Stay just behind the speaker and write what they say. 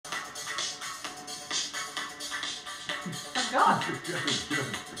it going? Good.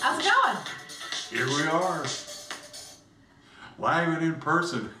 How's it going? Here we are, live and in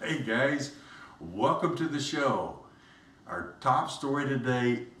person. Hey guys, welcome to the show. Our top story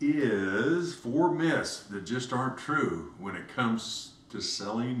today is 4 myths that just aren't true when it comes to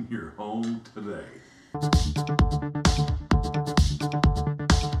selling your home today.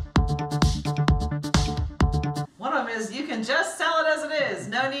 One of them is you can just sell it as it is.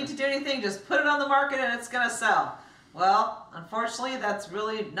 No need to do anything, just put it on the market and it's going to sell. Well, unfortunately, that's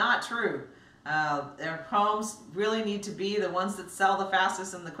really not true. Their homes really need to be the ones that sell the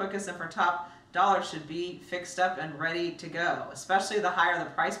fastest and the quickest, and for top dollar should be fixed up and ready to go. Especially the higher the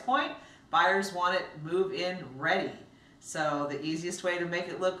price point, buyers want it move-in ready. So the easiest way to make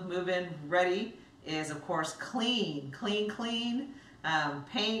it look move-in ready is, of course, clean,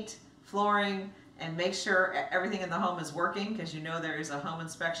 paint, flooring, and make sure everything in the home is working, because you know there is a home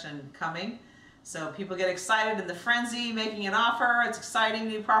inspection coming. So people get excited in the frenzy, making an offer. It's exciting,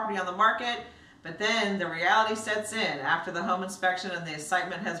 new property on the market. But then the reality sets in after the home inspection and the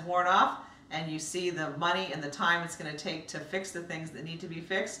excitement has worn off, and you see the money and the time it's going to take to fix the things that need to be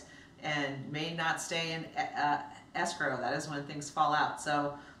fixed and may not stay in escrow. That is when things fall out.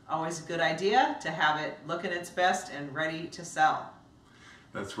 So always a good idea to have it looking its best and ready to sell.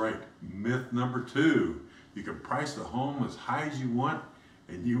 That's right. Myth number 2, you can price the home as high as you want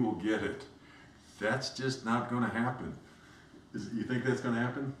and you will get it. That's just not going to happen. You think that's going to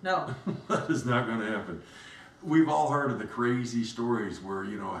happen? No. That is not going to happen. We've all heard of the crazy stories where,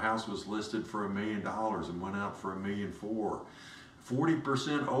 you know, a house was listed for $1 million and went out for $1.4 million,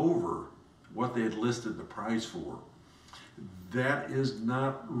 40% over what they had listed the price for. That is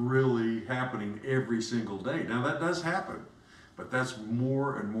not really happening every single day. Now that does happen, but that's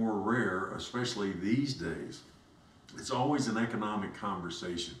more and more rare, especially these days. It's always an economic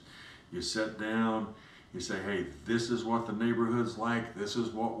conversation. You sit down, you say, hey, this is what the neighborhood's like, this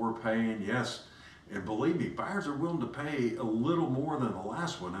is what we're paying, yes. And believe me, buyers are willing to pay a little more than the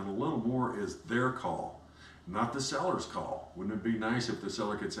last one, and a little more is their call, not the seller's call. Wouldn't it be nice if the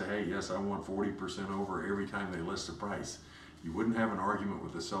seller could say, hey, yes, I want 40% over every time they list a price? You wouldn't have an argument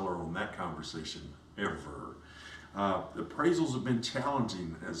with the seller on that conversation, ever. The appraisals have been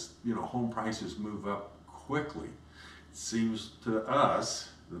challenging as, you know, home prices move up quickly. It seems to us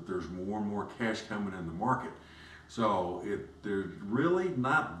that there's more and more cash coming in the market. So they're really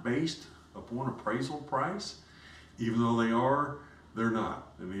not based upon appraisal price. Even though they are, they're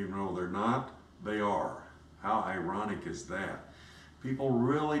not. And even though they're not, they are. How ironic is that? People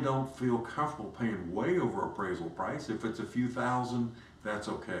really don't feel comfortable paying way over appraisal price. If it's a few thousand, that's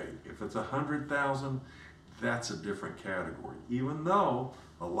okay. If it's 100,000, that's a different category. Even though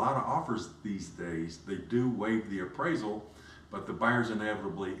a lot of offers these days, they do waive the appraisal, but the buyers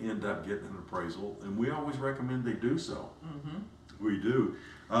inevitably end up getting an appraisal, and we always recommend they do so. We do.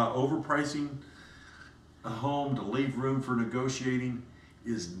 Overpricing a home to leave room for negotiating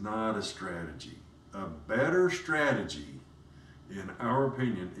is not a strategy. A better strategy, in our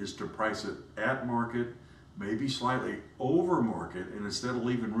opinion, is to price it at market, maybe slightly over market, and instead of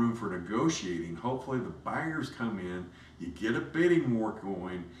leaving room for negotiating, hopefully the buyers come in, you get a bidding war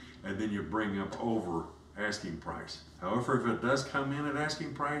going, and then you bring up over asking price. However, if it does come in at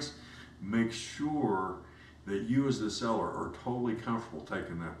asking price, make sure that you as the seller are totally comfortable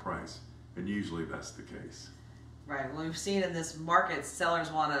taking that price, and usually that's the case. Right. Well, we've seen in this market,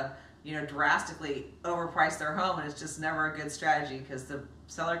 sellers want to, you know, drastically overprice their home, and it's just never a good strategy, because the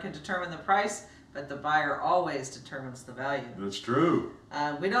seller can determine the price, but the buyer always determines the value. That's true.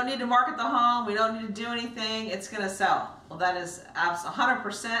 We don't need to market the home. We don't need to do anything. It's going to sell. Well, that is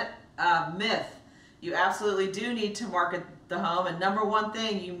 100% myth. You absolutely do need to market the home, and number one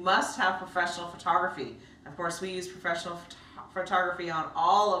thing, you must have professional photography. Of course, we use professional photography on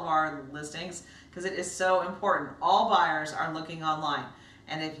all of our listings because it is so important. All buyers are looking online,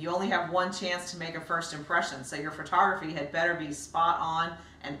 and if you only have one chance to make a first impression, so your photography had better be spot on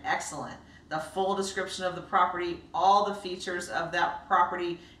and excellent. The full description of the property, all the features of that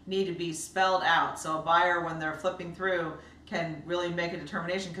property need to be spelled out, so a buyer, when they're flipping through, can really make a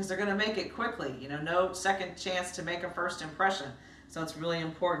determination, because they're going to make it quickly. You know, no second chance to make a first impression. So it's really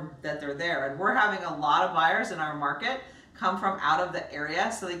important that they're there. And we're having a lot of buyers in our market come from out of the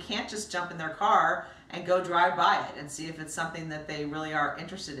area, so they can't just jump in their car and go drive by it and see if it's something that they really are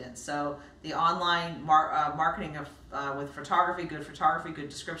interested in. So the online marketing of with photography, good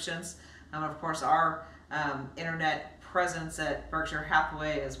descriptions, of course our internet presence at Berkshire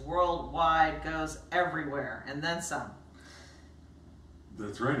Hathaway is worldwide, goes everywhere, and then some.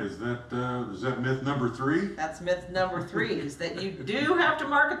 That's right. Is that myth number 3? That's myth number 3, is that you do have to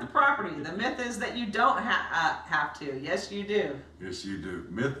market the property. The myth is that you don't have to. Yes, you do. Yes, you do.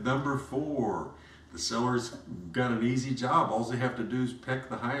 Myth number 4. The seller's got an easy job. All they have to do is pick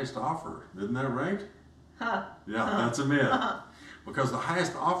the highest offer. Isn't that right? Huh. Yeah, that's a myth. Because the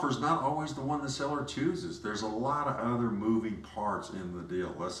highest offer is not always the one the seller chooses. There's a lot of other moving parts in the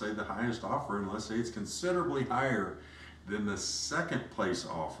deal. Let's say the highest offer, and let's say it's considerably higher than the second place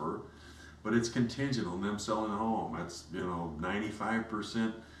offer, but it's contingent on them selling the home. That's,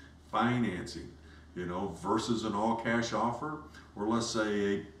 95% financing, versus an all cash offer, or let's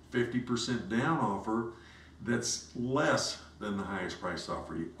say a 50% down offer that's less than the highest price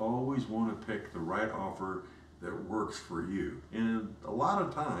offer. You always want to pick the right offer that works for you. And a lot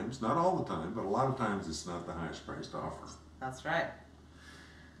of times, not all the time, but a lot of times it's not the highest priced offer. That's right.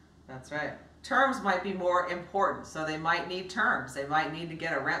 That's right. Terms might be more important, so they might need terms. They might need to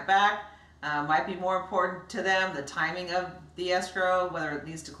get a rent back. Might be more important to them, the timing of the escrow, whether it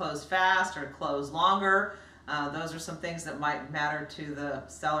needs to close fast or close longer. Those are some things that might matter to the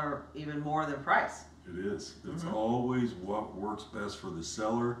seller even more than price. It is. It's always what works best for the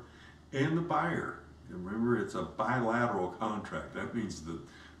seller and the buyer. And remember, it's a bilateral contract. That means the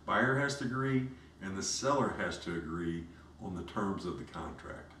buyer has to agree and the seller has to agree on the terms of the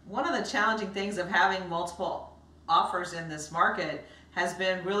contract. One of the challenging things of having multiple offers in this market has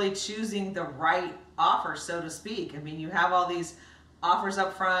been really choosing the right offer, so to speak. I mean, you have all these offers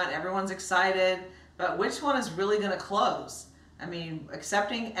up front, everyone's excited, but which one is really going to close? I mean,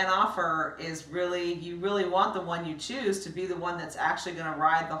 accepting an offer is really, you really want the one you choose to be the one that's actually going to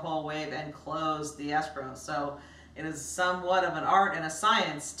ride the whole wave and close the escrow. So it is somewhat of an art and a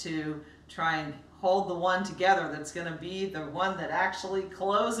science to try and hold the one together that's going to be the one that actually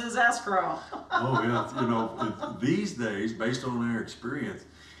closes escrow. Oh yeah, these days, based on our experience,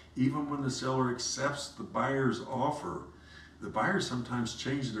 even when the seller accepts the buyer's offer, the buyers sometimes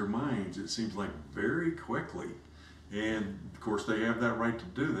change their minds, it seems like, very quickly. And of course they have that right to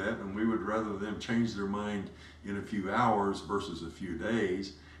do that, and we would rather them change their mind in a few hours versus a few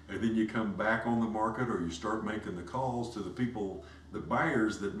days. And then you come back on the market, or you start making the calls to the people, the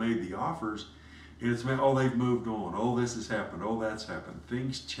buyers that made the offers, and it's, oh, they've moved on, oh, this has happened, oh, that's happened.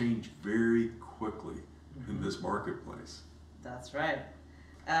 Things change very quickly in this marketplace. That's right.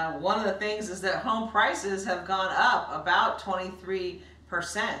 One of the things is that home prices have gone up about 23%.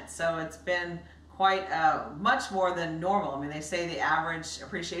 So it's been quite much more than normal. I mean, they say the average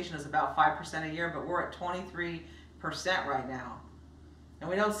appreciation is about 5% a year, but we're at 23% right now. And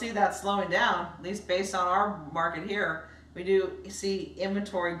we don't see that slowing down, at least based on our market here. We do see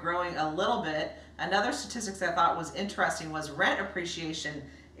inventory growing a little bit. Another statistics I thought was interesting was rent appreciation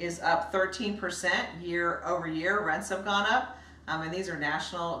is up 13% year over year. Rents have gone up, and these are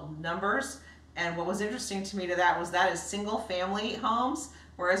national numbers. And what was interesting to me to that is single family homes,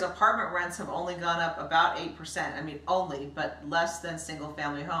 whereas apartment rents have only gone up about 8%. I mean, only, but less than single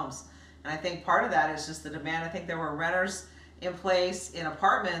family homes. And I think part of that is just the demand. I think there were renters in place in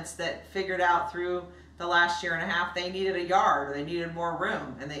apartments that figured out through the last year and a half they needed a yard or they needed more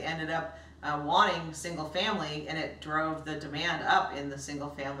room, and they ended up wanting single family, and it drove the demand up in the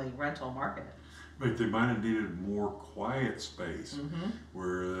single family rental market. But they might have needed more quiet space,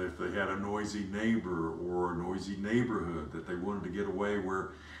 where if they had a noisy neighbor or a noisy neighborhood that they wanted to get away,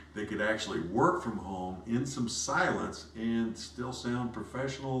 where they could actually work from home in some silence and still sound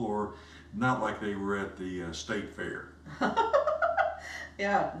professional, or not like they were at the state fair.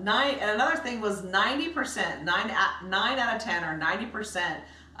 Yeah, and another thing was 90%, 9 out of 10 or 90%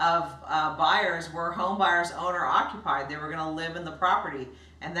 of buyers were home buyers owner occupied. They were going to live in the property,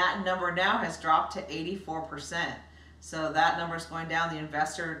 and that number now has dropped to 84%. So that number is going down, the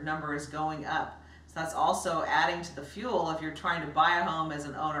investor number is going up. So that's also adding to the fuel. If you're trying to buy a home as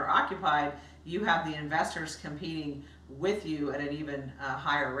an owner occupied, you have the investors competing with you at an even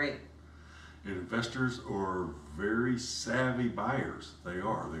higher rate. And investors are very savvy buyers. They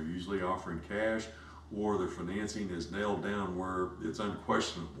are. They're usually offering cash, or their financing is nailed down where it's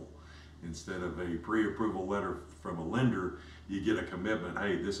unquestionable. Instead of a pre-approval letter from a lender, you get a commitment,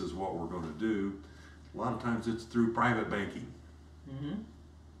 hey, this is what we're going to do. A lot of times it's through private banking.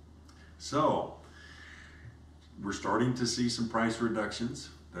 So we're starting to see some price reductions.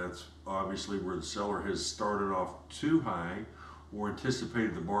 That's obviously where the seller has started off too high or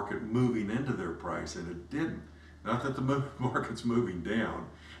anticipated the market moving into their price, and it didn't. Not that the market's moving down,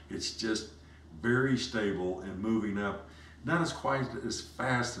 it's just very stable and moving up, not as quite as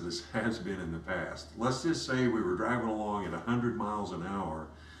fast as it has been in the past. Let's just say we were driving along at 100 miles an hour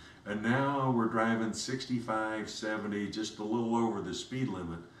And now we're driving 65, 70, just a little over the speed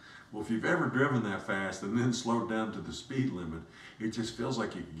limit. Well, if you've ever driven that fast and then slowed down to the speed limit, it just feels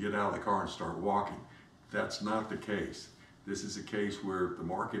like you can get out of the car and start walking. That's not the case. This is a case where the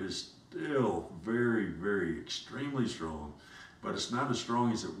market is still very, very extremely strong, but it's not as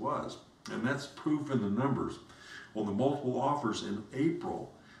strong as it was. And that's proof in the numbers. On the multiple offers in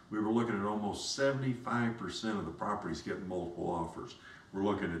April, we were looking at almost 75% of the properties getting multiple offers. We're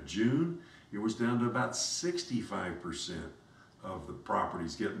looking at June, it was down to about 65% of the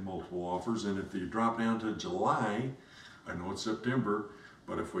properties getting multiple offers. And if you drop down to July, I know it's September,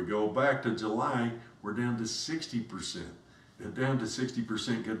 but if we go back to July, we're down to 60%. And down to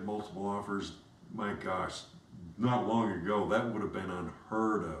 60% getting multiple offers, my gosh, not long ago, that would have been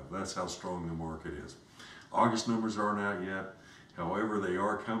unheard of. That's how strong the market is. August numbers aren't out yet. However, they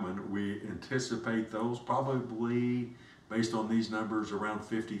are coming. We anticipate those probably, based on these numbers, around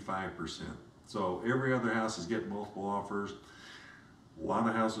 55%. So every other house is getting multiple offers. A lot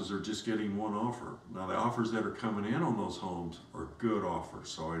of houses are just getting one offer. Now the offers that are coming in on those homes are good offers.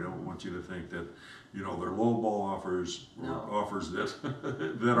 So I don't want you to think that, you know, they're lowball offers or offers that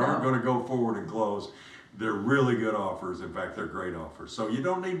that aren't going to go forward and close. They're really good offers. In fact, they're great offers. So you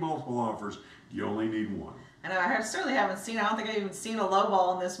don't need multiple offers. You only need one. And I certainly haven't seen, I don't think I've even seen a low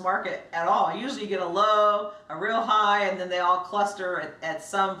ball in this market at all. Usually you get a low, a real high, and then they all cluster at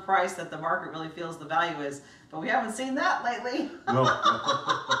some price that the market really feels the value is. But we haven't seen that lately. No,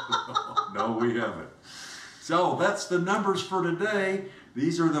 no, we haven't. So that's the numbers for today.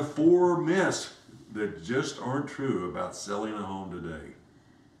 These are the 4 myths that just aren't true about selling a home today.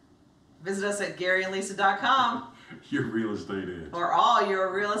 Visit us at GaryandLisa.com. Your real estate edge. For all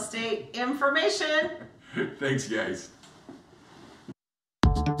your real estate information. Thanks, guys.